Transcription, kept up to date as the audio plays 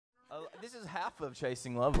This is half of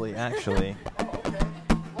Chasing Lovely, actually.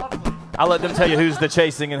 I'll let them tell you who's the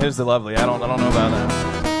chasing and who's the lovely. I don't know about that.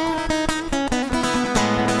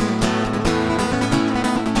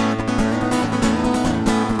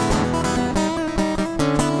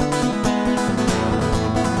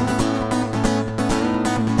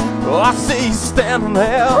 Oh, I see you standing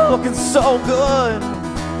there looking so good,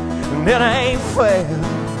 and it ain't fair.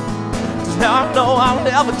 'Cause now I know I'll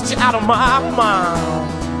never get you out of my mind.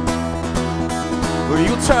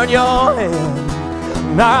 You turn your head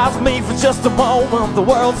and eyes me for just a moment, the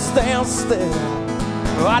world stands still.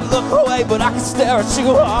 I'd look away, but I can stare at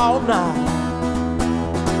you all night.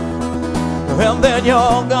 And then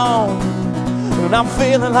you're gone, and I'm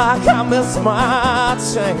feeling like I missed my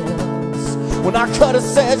chance. When I could have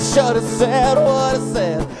said, should have said what I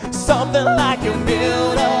said. Something like you're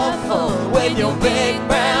beautiful with your big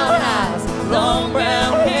brown eyes, long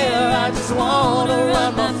brown hair. I just wanna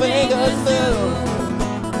run my fingers through.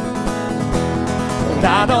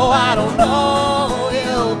 I know I don't know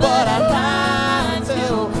you, but I'd like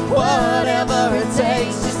to. Whatever it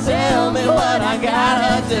takes, just tell me what I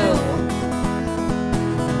gotta do.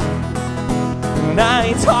 And I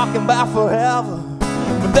ain't talking about forever,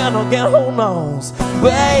 but then again, who knows?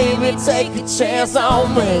 Baby, take a chance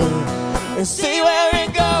on me and see where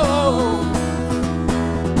it goes.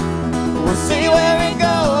 We'll see where it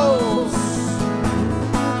goes.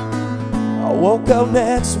 I woke up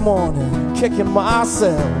next morning kicking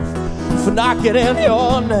myself for not getting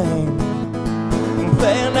your name and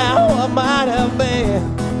playing out what might have been.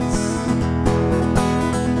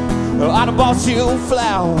 I'd have bought you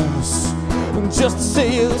flowers just to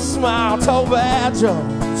see you smile, told bad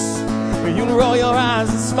jokes, you'd roll your eyes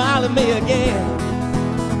and smile at me again.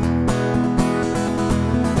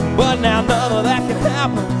 But now none of that can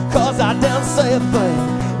happen, 'cause I didn't say a thing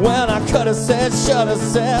when I could have said, should have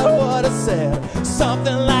said what I said.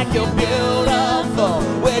 Something like you're beautiful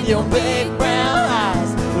with your big brown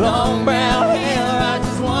eyes, long brown hair. I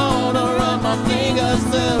just wanna run my fingers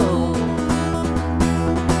through.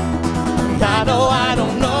 I know I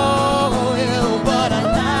don't know you, but I'd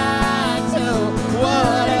like to.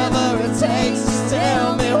 Whatever it takes, just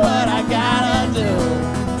tell me what I gotta do.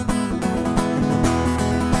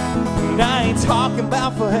 And I ain't talking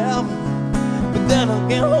about forever, but then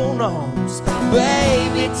again, who knows?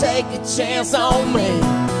 Baby, take a chance on me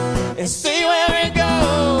and see where it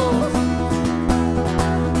goes.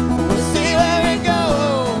 We'll see where it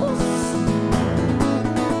goes.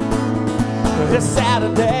 It's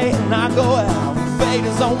Saturday and I go out, fate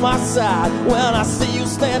is on my side. When I see you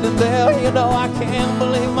standing there, you know I can't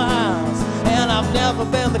believe my eyes. And I've never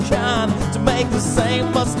been the kind to make the same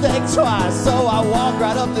mistake twice. So I walk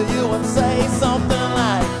right up to you and say something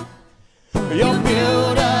like, you're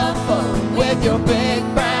beautiful with your big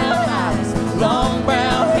brown eyes, long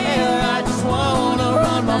brown hair. I just wanna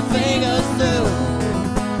run my fingers through.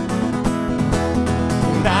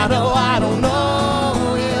 And I know I don't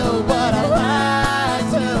know you, but I'd like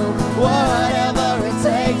to. Whatever it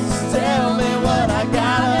takes, just tell me what I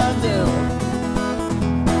gotta do.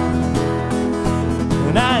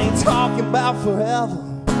 And I ain't talking about forever,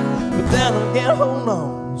 but then again, who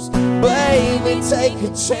knows? Baby, take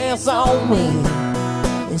a chance on me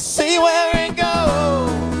and see where it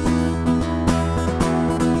goes.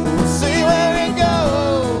 We'll see where it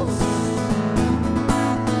goes.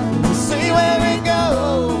 We'll see where it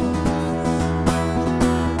goes.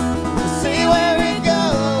 We'll see where it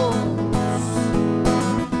goes.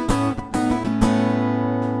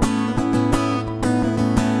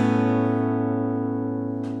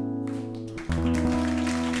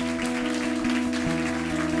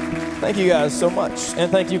 Thank you guys so much,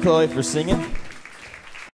 and thank you, Chloe, for singing.